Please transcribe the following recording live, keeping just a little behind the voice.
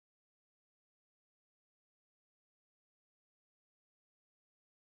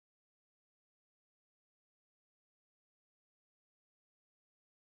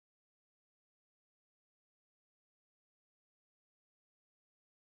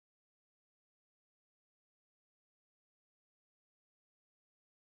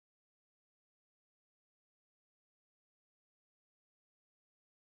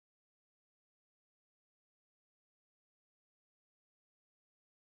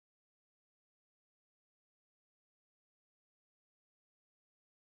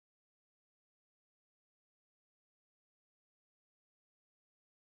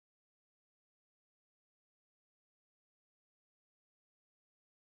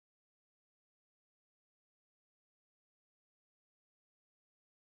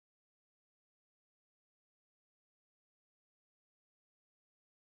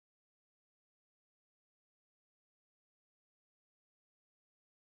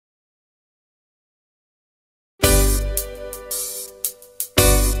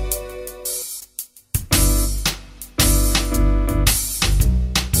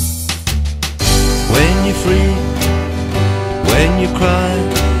cry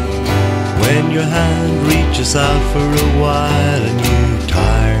when your hand reaches out for a while and you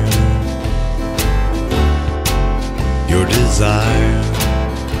tire your desire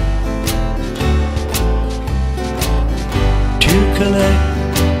to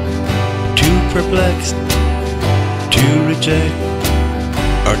connect, too perplexed to reject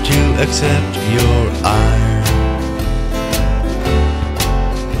or to accept your ire,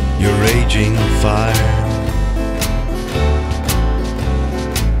 your raging fire.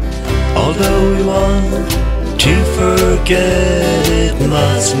 Although we want to forget, it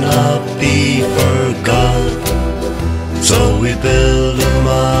must not be forgot. So we build a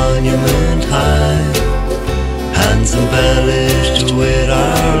monument high, hands embellished with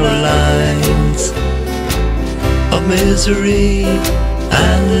our lines of misery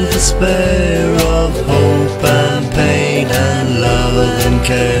and despair, of hope and pain and love and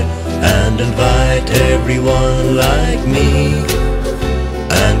care, and invite everyone like me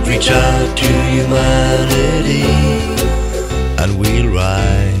and reach out to humanity, and we'll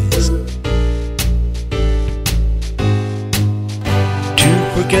rise to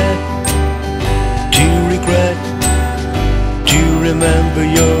forget, to regret, to remember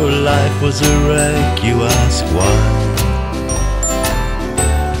your life was a wreck. You ask why?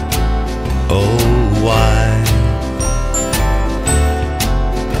 Oh, why?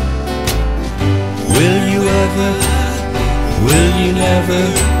 Will you ever, will you never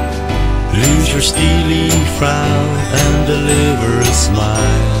lose your steely frown and deliver a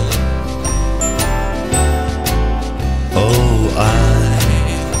smile? Oh,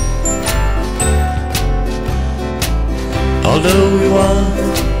 although we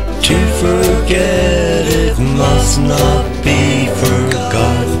want to forget, it must not be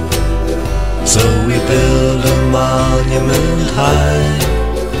forgot. So we build a monument high,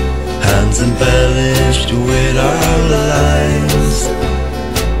 hands embellished with our lines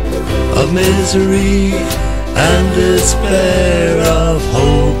of misery and despair, of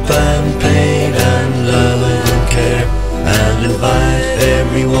hope and pain and love and care, and invite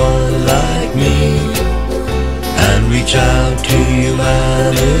everyone like me and reach out to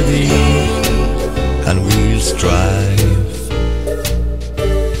humanity, and we'll strive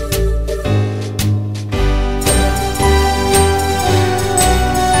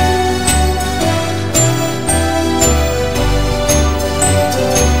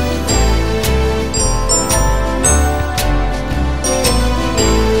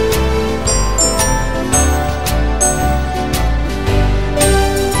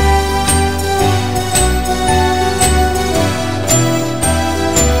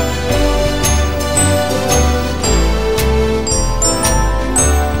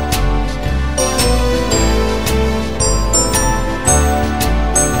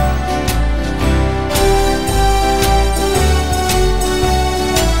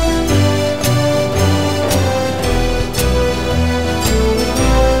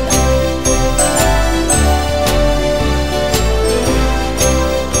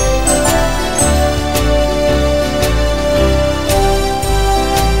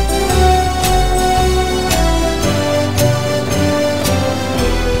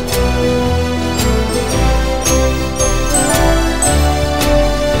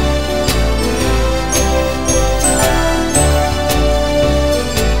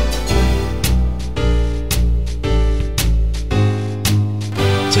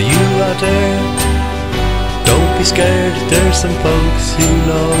out there. Don't be scared, there's some folks who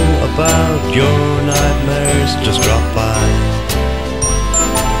know about your nightmares. Just drop by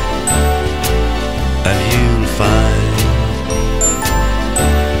and you'll find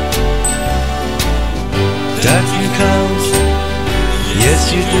that you count. Yes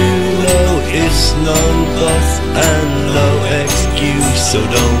you do, no it's no but and no excuse, so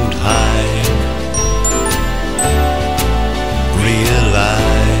don't hide.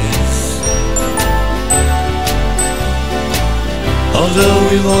 Realize, although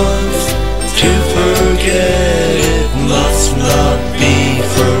we want to forget, it must not be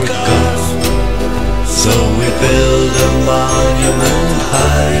forgot. So we build a monument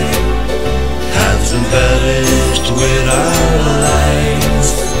high, hands embellished with our lines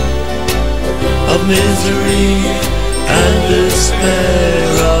of misery and despair,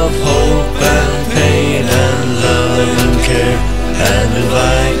 of hope and pain and love and care, and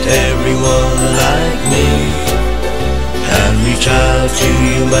invite everyone like me and reach out to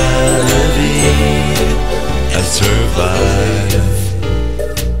humanity and survive.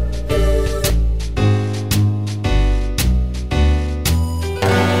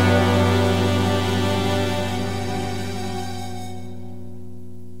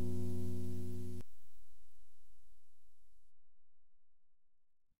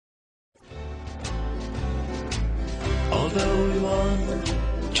 Although we want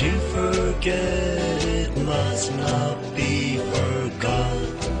to forget, it must not be forgot.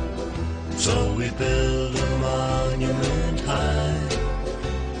 So we build a monument high,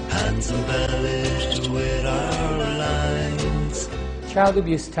 hands embellished with our lines. Child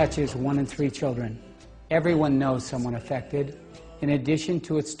abuse touches 1 in 3 children. Everyone knows someone affected. In addition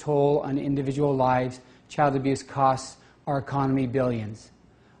to its toll on individual lives, child abuse costs our economy billions.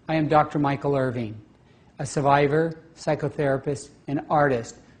 I am Dr. C.Irving, a survivor, psychotherapist, and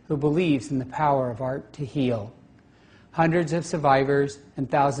artist who believes in the power of art to heal. Hundreds of survivors and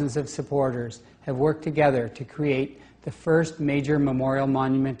thousands of supporters have worked together to create the first major memorial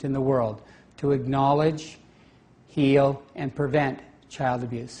monument in the world to acknowledge, heal, and prevent child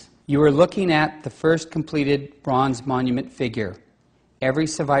abuse. You are looking at the first completed bronze monument figure. Every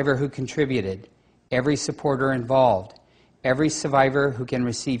survivor who contributed, every supporter involved, every survivor who can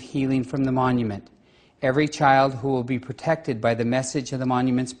receive healing from the monument, every child who will be protected by the message of the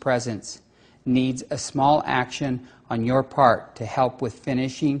monument's presence needs a small action on your part to help with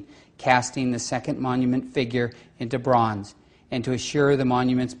finishing casting the second monument figure into bronze and to assure the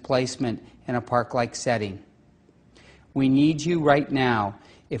monument's placement in a park-like setting. We need you right now.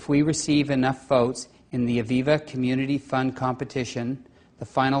 If we receive enough votes in the Aviva Community Fund competition, the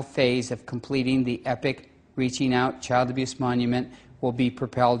final phase of completing the epic Reaching Out Child Abuse Monument will be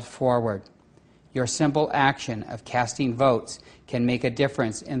propelled forward. Your simple action of casting votes can make a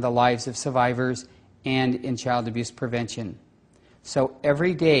difference in the lives of survivors and in child abuse prevention. So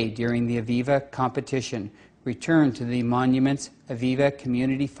every day during the Aviva competition, return to the Monument's Aviva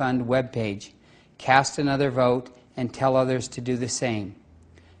Community Fund webpage, cast another vote, and tell others to do the same.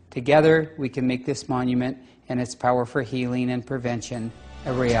 Together, we can make this monument and its power for healing and prevention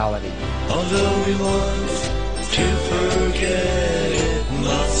a reality. Although we want to forget, it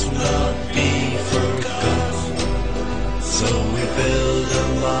must not be forgot. So we build a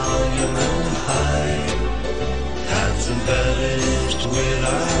monument high, hands embellished with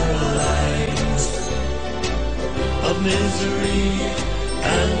our lines of misery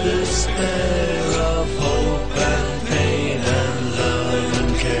and despair, of hope and pain and love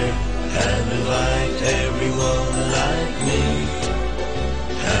and care, and invite everyone like me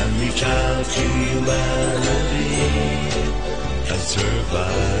and reach out to humanity and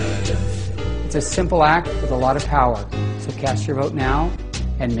survive. It's a simple act with a lot of power, so cast your vote now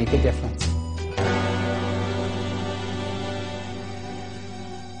and make a difference.